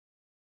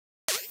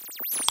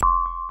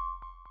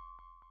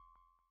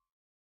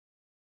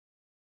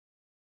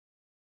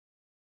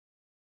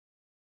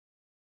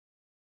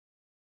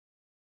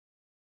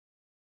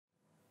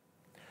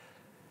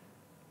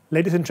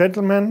Ladies and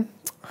gentlemen,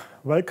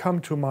 welcome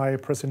to my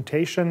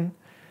presentation,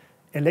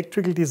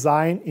 Electrical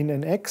Design in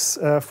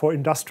NX for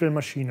Industrial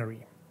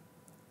Machinery.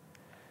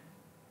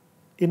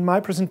 In my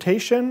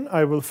presentation,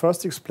 I will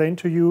first explain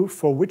to you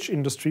for which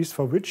industries,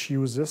 for which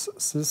users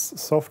this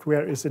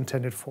software is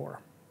intended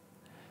for.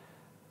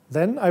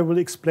 Then I will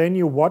explain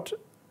you what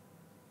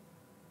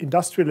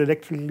Industrial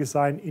Electrical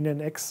Design in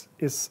NX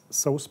is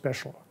so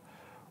special.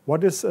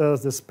 What is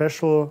the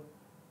special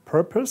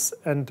purpose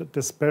and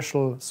the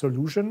special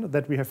solution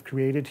that we have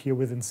created here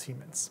within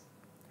Siemens.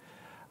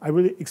 I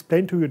will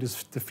explain to you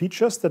the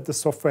features that the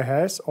software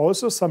has,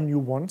 also some new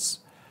ones,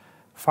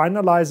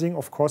 finalizing,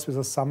 of course, with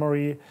a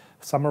summary,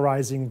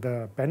 summarizing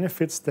the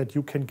benefits that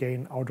you can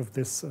gain out of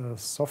this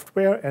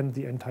software and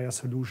the entire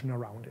solution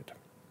around it.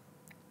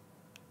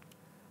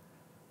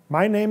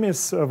 My name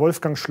is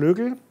Wolfgang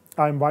Schlögl.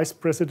 I'm Vice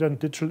President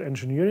Digital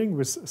Engineering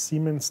with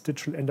Siemens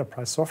Digital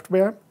Enterprise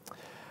Software.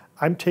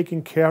 I'm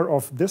taking care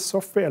of this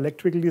software,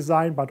 electrical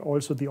design, but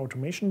also the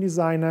automation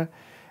designer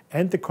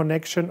and the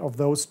connection of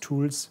those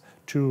tools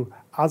to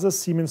other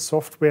Siemens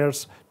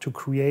softwares to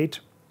create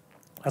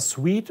a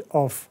suite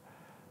of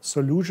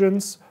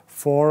solutions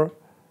for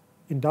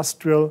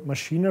industrial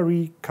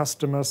machinery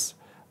customers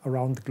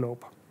around the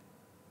globe.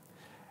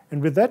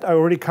 And with that, I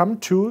already come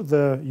to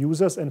the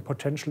users and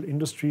potential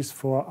industries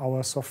for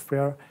our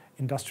software,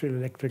 Industrial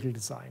Electrical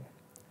Design.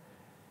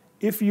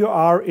 If you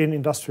are in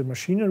industrial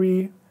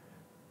machinery,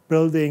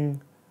 building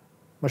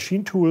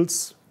machine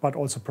tools, but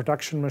also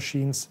production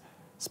machines,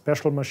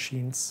 special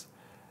machines,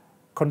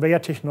 conveyor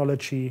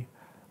technology,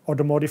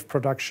 automotive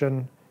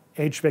production,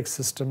 HVAC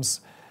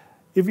systems.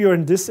 If you're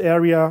in this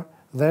area,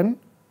 then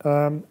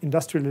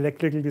Industrial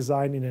Electrical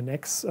Design in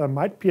NX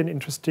might be an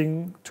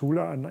interesting tool,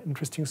 an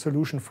interesting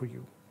solution for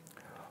you.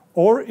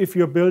 Or if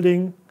you're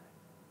building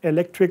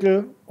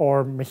electrical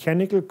or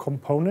mechanical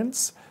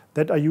components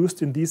that are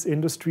used in these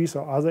industries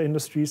or other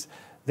industries,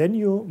 then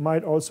you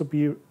might also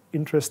be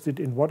interested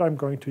in what I'm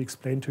going to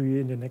explain to you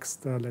in the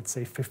next, let's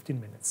say,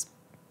 15 minutes.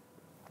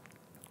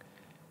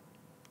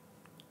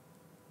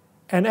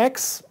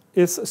 NX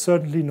is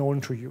certainly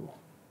known to you.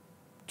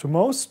 To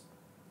most,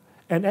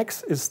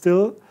 NX is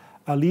still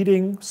a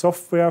leading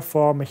software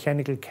for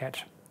mechanical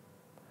CAD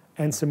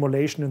and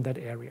simulation in that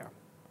area.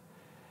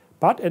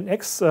 But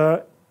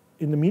NX,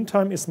 in the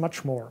meantime, is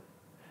much more.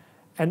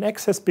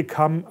 NX has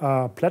become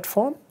a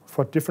platform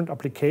for different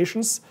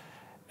applications.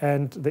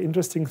 And the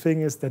interesting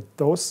thing is that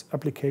those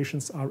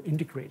applications are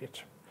integrated.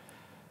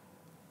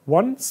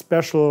 One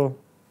special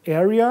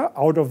area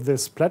out of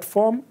this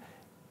platform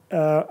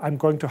I'm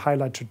going to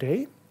highlight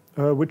today,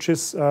 which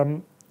is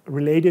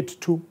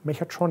related to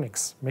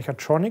Mechatronics.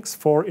 Mechatronics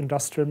for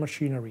industrial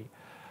machinery.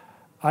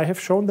 I have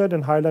shown that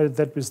and highlighted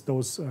that with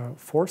those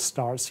 4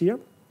 stars here,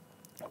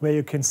 where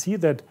you can see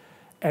that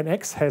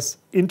NX has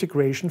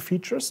integration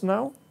features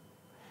now.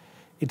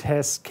 It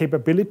has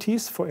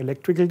capabilities for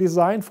electrical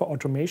design, for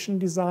automation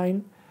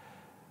design,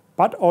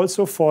 but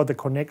also for the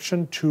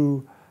connection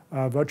to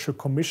virtual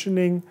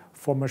commissioning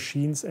for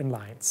machines and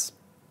lines.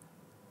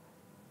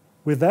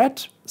 With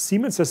that,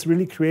 Siemens has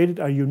really created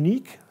a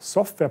unique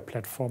software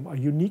platform, a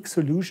unique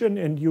solution,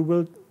 and you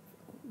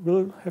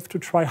will have to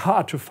try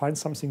hard to find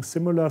something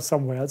similar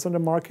somewhere else on the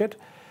market.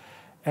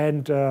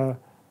 And the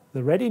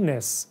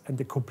readiness and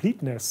the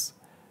completeness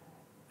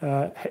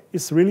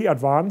is really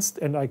advanced,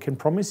 and I can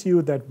promise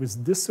you that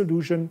with this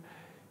solution,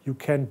 you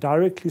can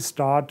directly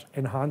start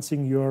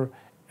enhancing your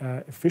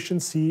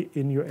efficiency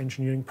in your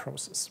engineering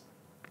process.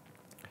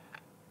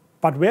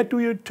 But where do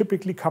you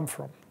typically come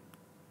from?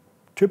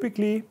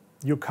 Typically,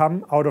 you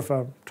come out of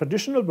a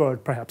traditional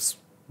world, perhaps,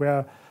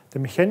 where the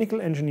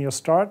mechanical engineer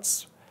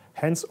starts,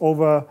 hands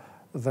over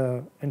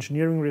the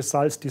engineering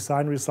results,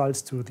 design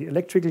results to the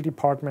electrical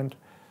department.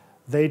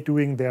 They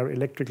doing their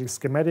electrical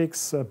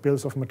schematics,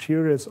 bills of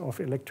materials of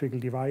electrical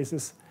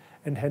devices,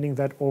 and handing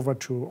that over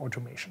to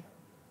automation.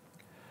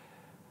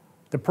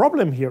 The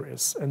problem here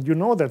is, and you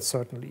know that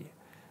certainly,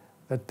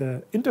 that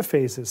the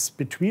interfaces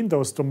between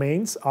those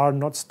domains are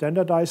not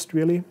standardized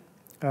really.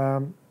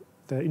 The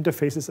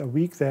interfaces are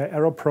weak, they're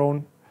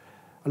error-prone.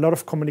 A lot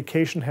of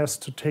communication has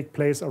to take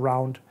place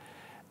around.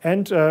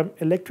 And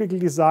electrical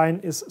design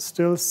is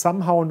still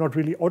somehow not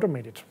really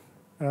automated.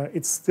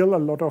 It's still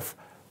a lot of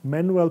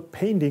manual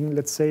painting,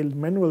 let's say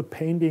manual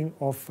painting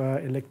of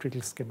electrical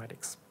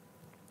schematics.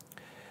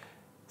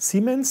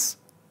 Siemens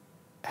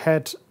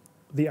had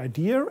the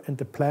idea and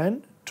the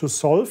plan to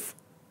solve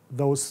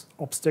those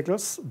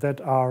obstacles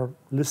that are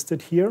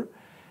listed here,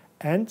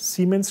 and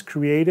Siemens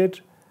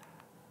created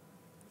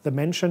the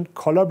mentioned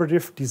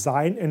collaborative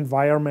design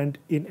environment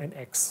in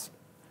NX.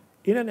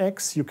 In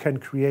NX, you can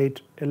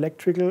create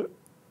electrical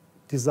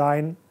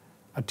design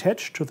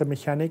attached to the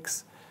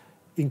mechanics,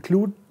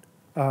 include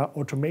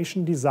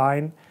automation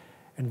design,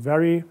 and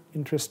very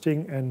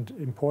interesting and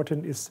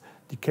important is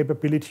the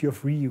capability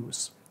of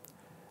reuse.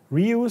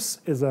 Reuse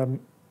is a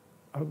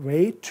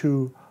way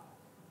to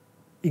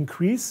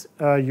increase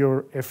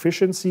your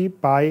efficiency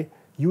by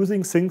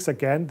using things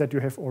again that you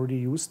have already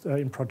used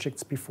in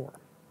projects before.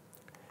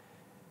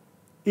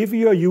 If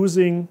you are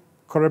using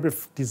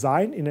collaborative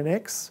design in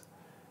NX,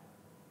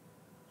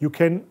 you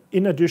can,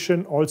 in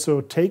addition, also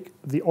take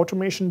the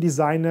automation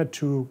designer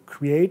to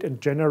create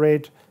and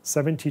generate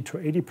 70 to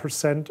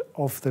 80%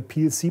 of the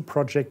PLC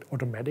project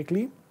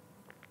automatically.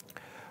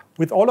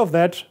 With all of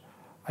that,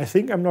 I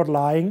think I'm not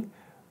lying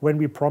when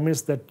we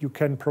promise that you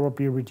can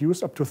probably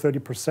reduce up to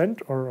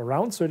 30% or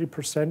around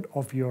 30%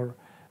 of your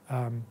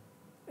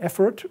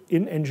effort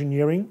in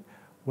engineering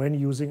when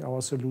using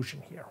our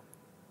solution here.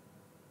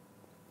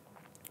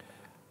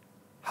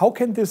 How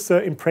can this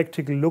in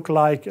practical look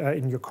like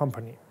in your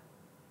company?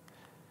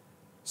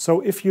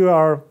 So if you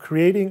are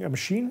creating a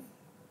machine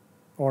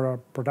or a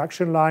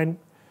production line,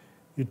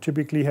 you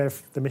typically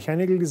have the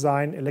mechanical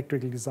design,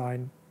 electrical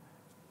design,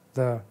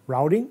 the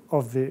routing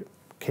of the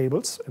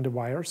cables and the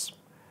wires,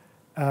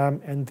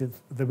 and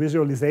the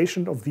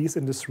visualization of these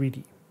in the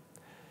 3D.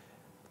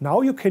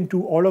 Now you can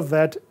do all of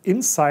that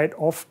inside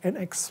of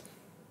NX.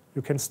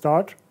 You can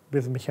start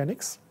with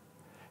mechanics,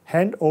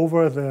 hand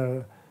over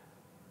the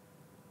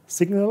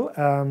signal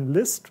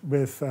list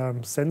with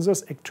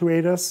sensors,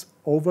 actuators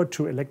over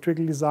to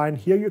electrical design.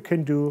 Here you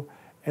can do,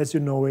 as you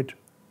know it,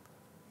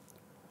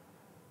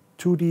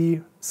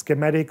 2D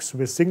schematics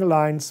with single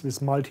lines,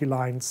 with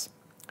multi-lines.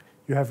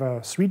 You have a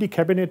 3D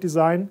cabinet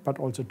design, but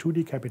also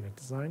 2D cabinet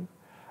design.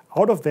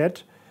 Out of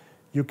that,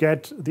 you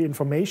get the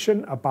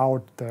information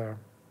about the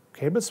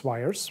cables,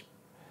 wires.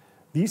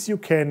 These you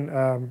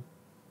can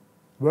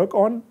work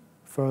on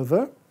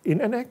further in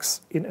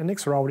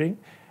NX routing,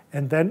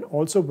 and then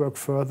also work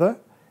further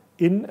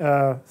in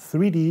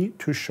 3D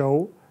to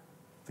show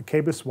the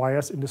cables,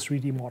 wires in the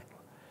 3D model.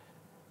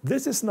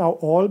 This is now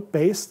all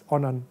based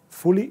on a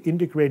fully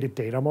integrated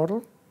data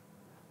model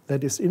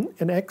that is in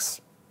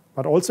NX,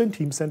 but also in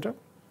Teamcenter.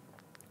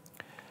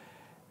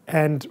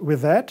 And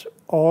with that,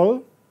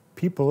 all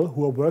people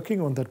who are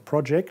working on that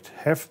project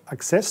have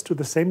access to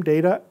the same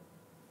data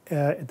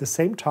at the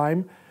same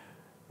time.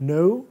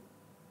 No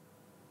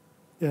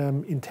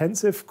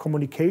intensive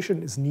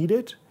communication is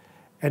needed,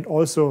 and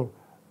also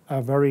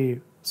a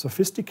very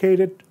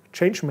sophisticated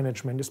change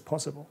management is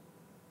possible.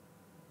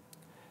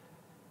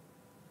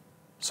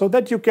 So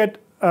that you get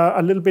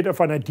a little bit of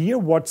an idea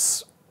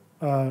what's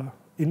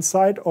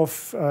inside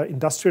of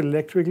industrial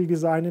electrical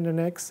design in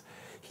NX.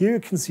 Here you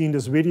can see in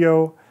this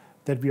video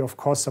that we are of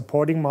course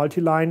supporting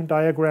multi-line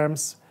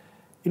diagrams.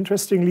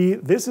 Interestingly,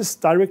 this is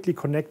directly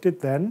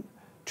connected then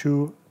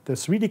to the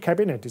 3D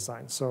cabinet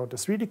design. So the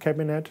 3D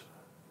cabinet,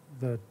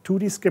 the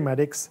 2D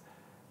schematics,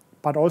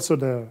 but also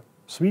the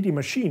 3D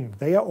machine,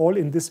 they are all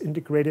in this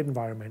integrated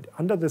environment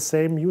under the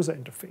same user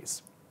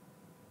interface.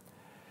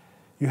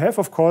 You have,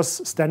 of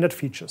course, standard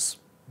features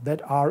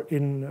that are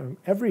in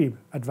every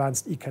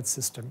advanced E-CAD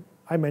system.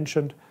 I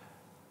mentioned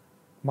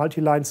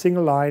multi-line,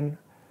 single line,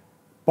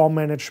 BOM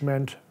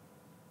management,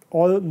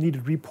 all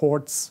needed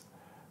reports,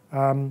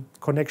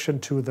 connection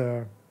to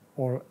the,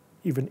 or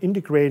even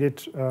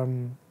integrated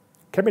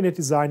cabinet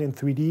design in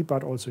 3D,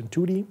 but also in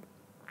 2D.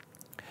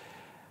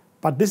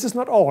 But this is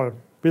not all.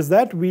 With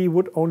that, we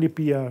would only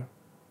be a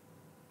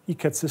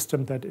E-CAD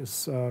system that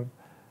is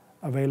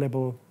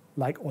available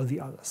like all the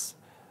others.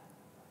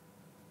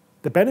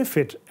 The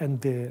benefit and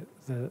the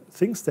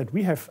things that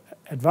we have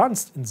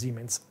advanced in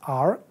Siemens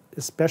are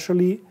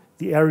especially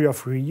the area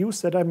of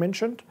reuse that I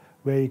mentioned,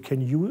 where you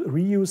can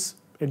reuse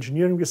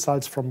engineering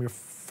results from your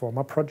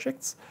former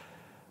projects,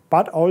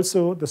 but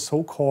also the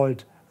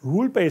so-called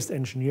rule-based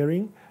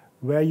engineering,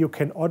 where you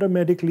can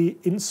automatically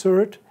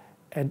insert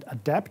and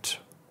adapt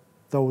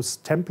those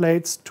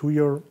templates to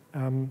your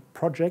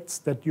projects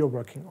that you're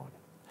working on.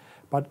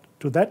 But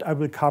to that I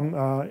will come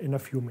in a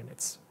few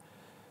minutes.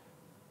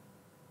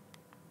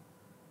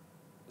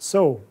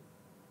 So,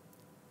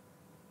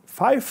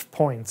 5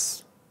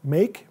 points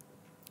make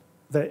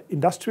the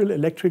industrial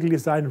electrical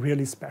design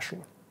really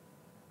special.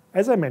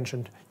 As I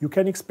mentioned, you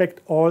can expect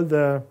all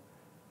the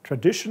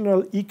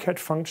traditional E-CAD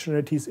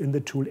functionalities in the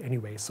tool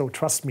anyway, so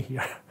trust me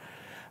here.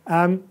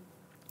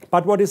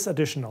 But what is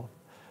additional?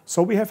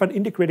 So we have an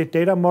integrated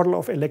data model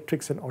of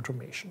electrics and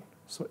automation.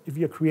 So if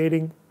you're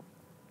creating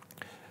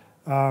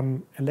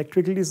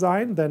electrical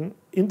design, then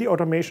in the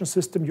automation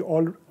system you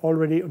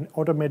already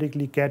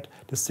automatically get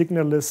the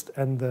signal list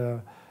and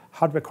the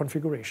hardware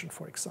configuration,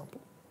 for example.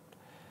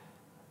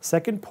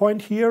 Second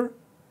point here,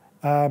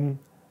 the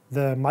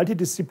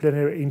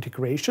multidisciplinary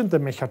integration, the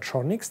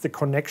Mechatronics, the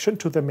connection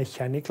to the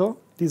mechanical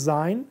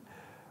design,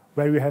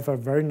 where you have a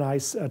very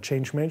nice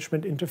change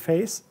management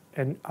interface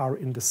and are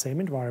in the same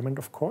environment,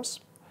 of course.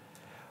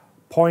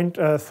 Point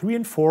 3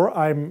 and 4,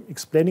 I'm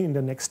explaining in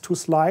the next 2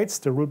 slides,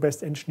 the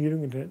rule-based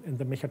engineering and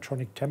the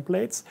Mechatronic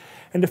templates.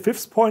 And the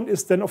 5th point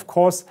is then, of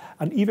course,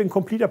 an even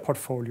completer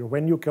portfolio.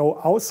 When you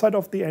go outside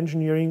of the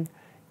engineering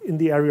in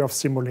the area of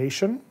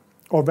simulation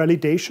or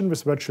validation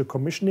with virtual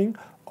commissioning,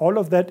 all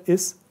of that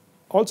is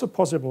also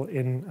possible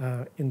in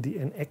the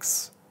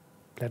NX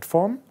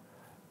platform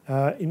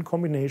in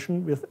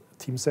combination with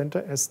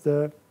Teamcenter as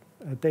the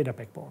data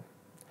backbone.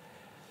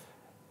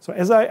 So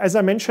as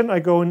I mentioned, I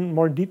go in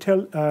more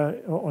detail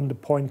on the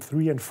point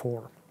 3 and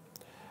 4.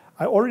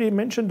 I already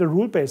mentioned the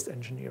rule-based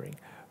engineering.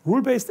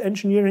 Rule-based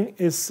engineering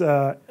is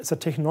a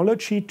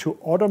technology to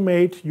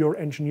automate your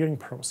engineering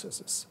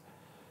processes.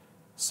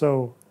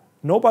 So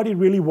nobody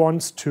really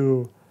wants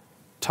to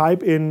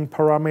type in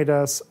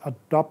parameters,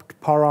 adopt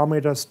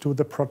parameters to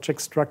the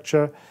project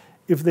structure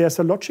if there's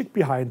a logic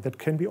behind that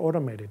can be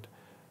automated.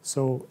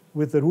 So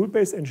with the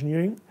rule-based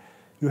engineering,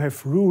 you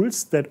have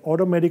rules that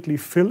automatically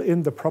fill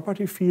in the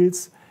property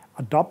fields,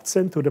 adopts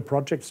them to the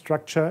project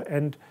structure,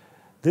 and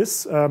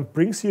this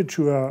brings you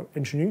to an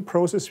engineering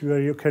process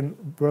where you can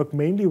work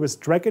mainly with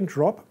drag and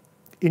drop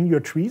in your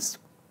trees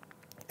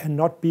and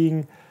not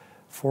being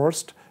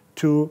forced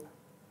to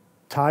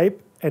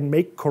type and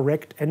make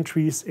correct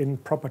entries in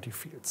property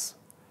fields.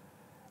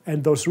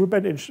 And this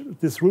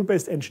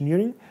rule-based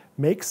engineering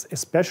makes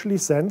especially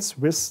sense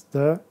with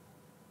the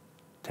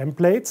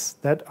templates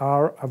that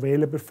are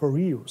available for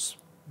reuse.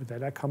 With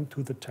that, I come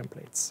to the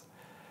templates.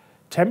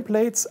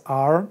 Templates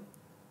are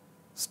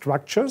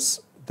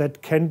structures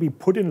that can be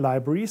put in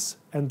libraries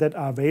and that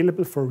are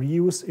available for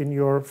reuse in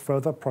your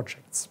further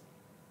projects.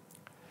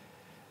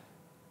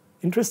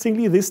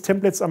 Interestingly, these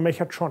templates are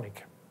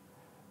mechatronic.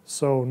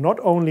 So not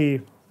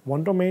only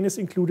one domain is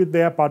included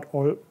there, but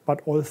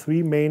all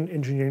three main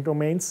engineering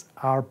domains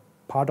are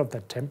part of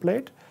that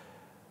template.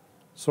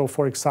 So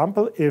for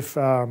example, if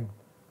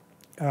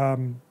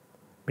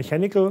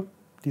mechanical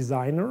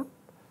designer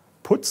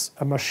puts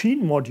a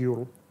machine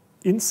module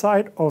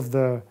inside of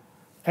the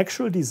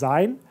actual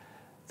design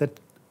that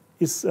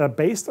is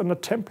based on a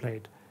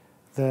template,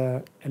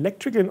 the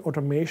electrical and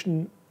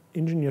automation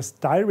engineers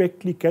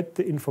directly get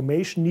the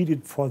information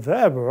needed for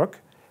their work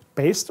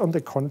based on the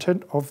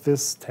content of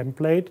this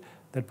template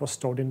that was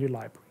stored in the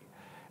library.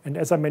 And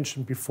as I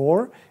mentioned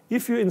before,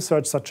 if you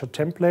insert such a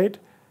template,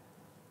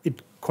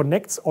 it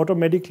connects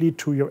automatically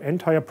to your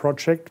entire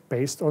project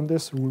based on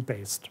this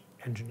rule-based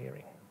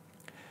engineering.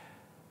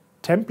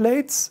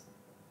 Templates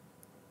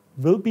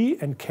will be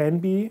and can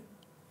be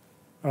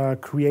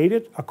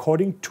created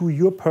according to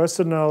your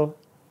personal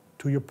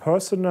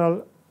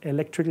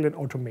electrical and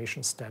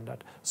automation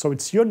standard. So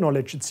it's your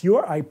knowledge, it's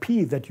your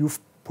IP that you're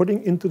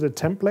putting into the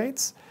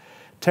templates.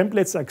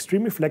 Templates are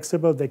extremely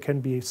flexible. They can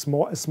be as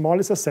small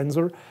as a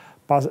sensor,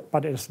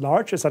 but as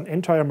large as an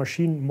entire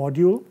machine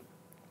module.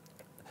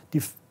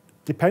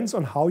 Depends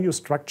on how you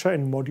structure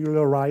and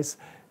modularize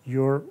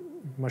your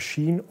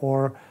machine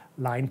or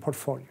line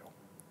portfolio.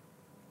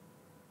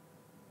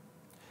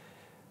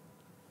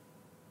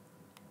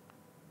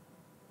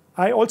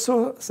 I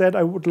also said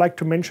I would like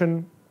to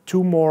mention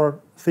two more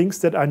things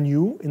that are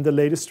new in the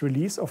latest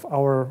release of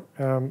our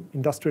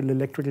industrial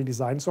electrical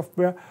design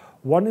software.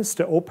 One is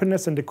the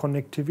openness and the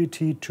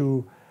connectivity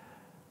to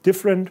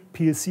different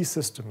PLC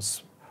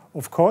systems.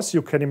 Of course,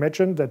 you can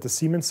imagine that the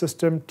Siemens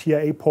system,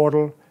 TIA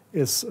portal,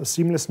 is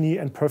seamlessly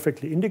and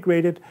perfectly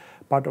integrated.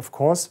 But of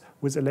course,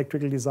 with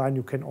electrical design,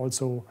 you can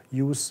also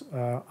use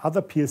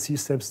other PLC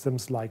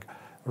systems like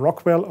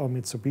Rockwell or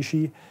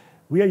Mitsubishi.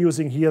 We are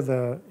using here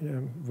the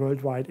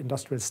worldwide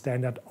industrial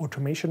standard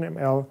Automation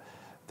ML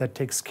that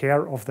takes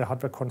care of the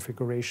hardware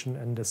configuration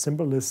and the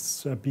symbol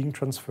lists being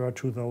transferred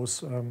to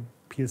those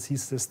PLC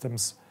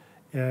systems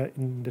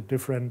in the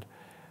different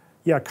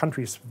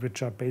countries,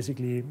 which are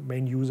basically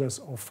main users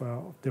of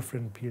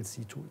different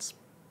PLC tools.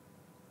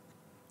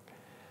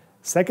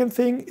 Second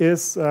thing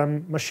is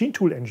machine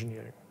tool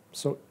engineering.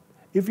 So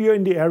if you're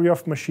in the area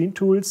of machine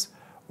tools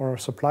or a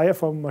supplier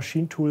for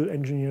machine tool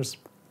engineers,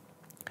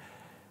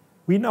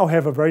 we now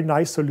have a very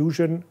nice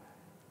solution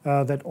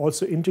that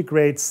also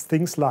integrates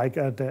things like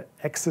the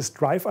access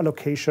drive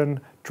allocation,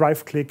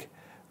 drive click,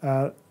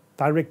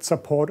 direct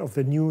support of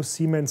the new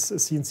Siemens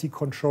CNC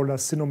controller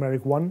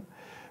Sinomeric 1,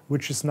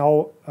 which is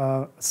now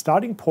a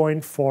starting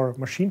point for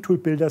machine tool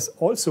builders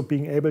also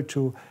being able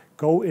to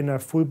go in a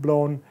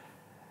full-blown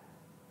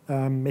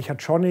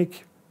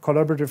Mechatronic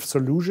collaborative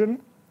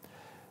solution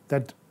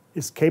that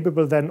is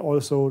capable then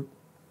also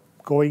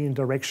going in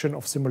direction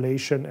of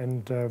simulation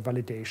and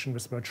validation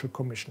with virtual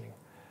commissioning.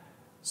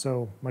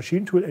 So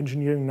machine tool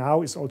engineering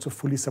now is also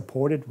fully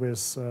supported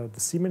with the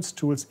Siemens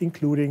tools,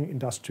 including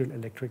industrial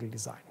electrical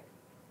design.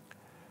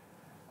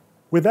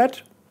 With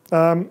that,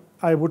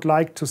 I would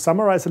like to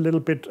summarize a little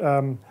bit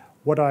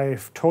what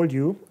I've told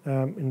you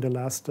in the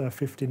last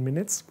 15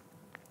 minutes.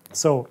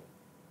 So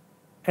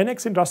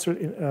NX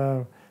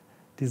Industrial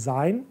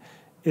Design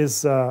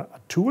is a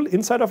tool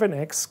inside of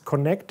NX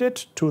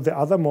connected to the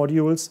other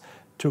modules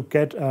to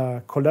get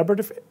a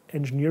collaborative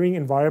engineering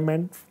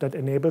environment that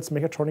enables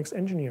mechatronics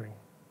engineering.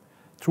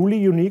 Truly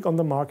unique on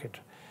the market.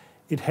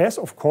 It has,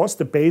 of course,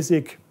 the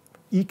basic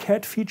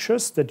E-CAD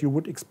features that you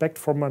would expect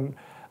from an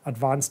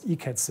advanced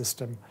E-CAD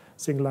system.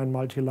 Single-line,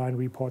 multi-line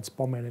reports,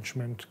 BOM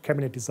management,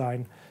 cabinet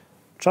design,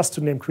 just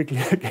to name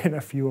quickly again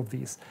a few of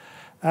these.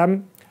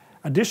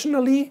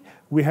 Additionally,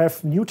 we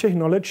have new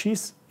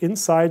technologies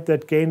inside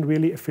that gain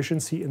really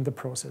efficiency in the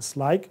process,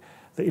 like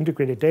the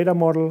integrated data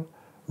model,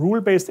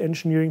 rule-based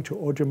engineering to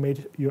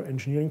automate your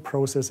engineering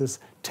processes,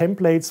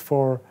 templates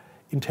for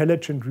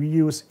intelligent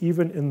reuse,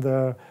 even in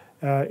the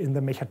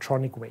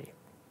mechatronic way.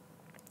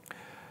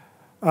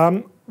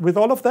 With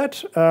all of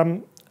that,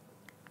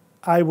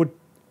 I would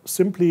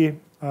simply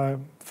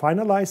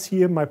finalize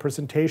here my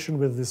presentation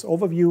with this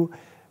overview.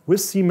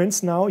 With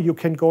Siemens now, you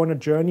can go on a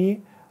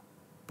journey,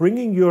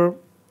 bringing your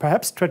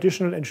perhaps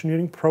traditional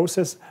engineering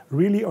process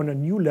really on a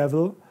new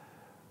level,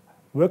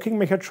 working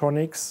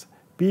mechatronics,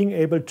 being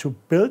able to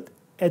build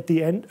at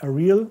the end a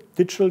real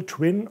digital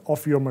twin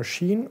of your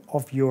machine,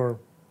 of your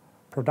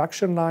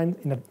production line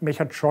in a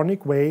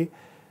mechatronic way,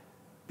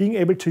 being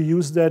able to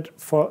use that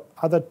for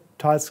other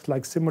tasks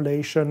like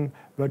simulation,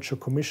 virtual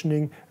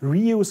commissioning,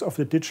 reuse of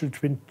the digital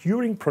twin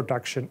during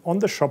production on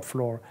the shop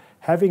floor,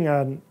 having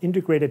an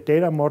integrated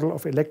data model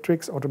of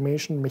electrics,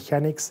 automation,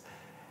 mechanics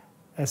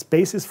as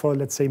basis for,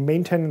 let's say,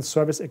 maintenance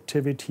service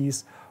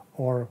activities,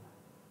 or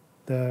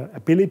the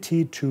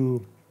ability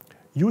to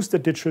use the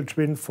digital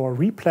twin for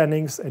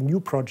replannings and new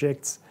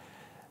projects.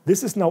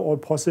 This is now all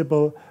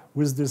possible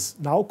with this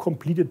now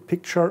completed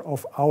picture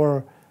of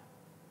our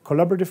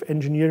collaborative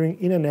engineering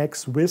in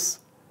NX with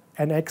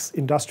NX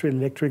Industrial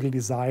Electrical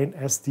Design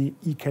as the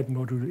E-CAD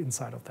module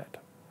inside of that.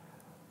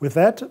 With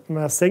that,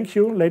 thank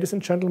you, ladies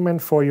and gentlemen,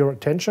 for your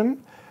attention.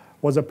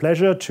 It was a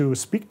pleasure to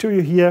speak to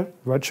you here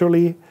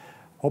virtually.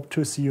 Hope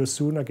to see you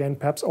soon again,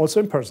 perhaps also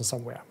in person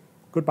somewhere.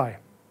 Goodbye.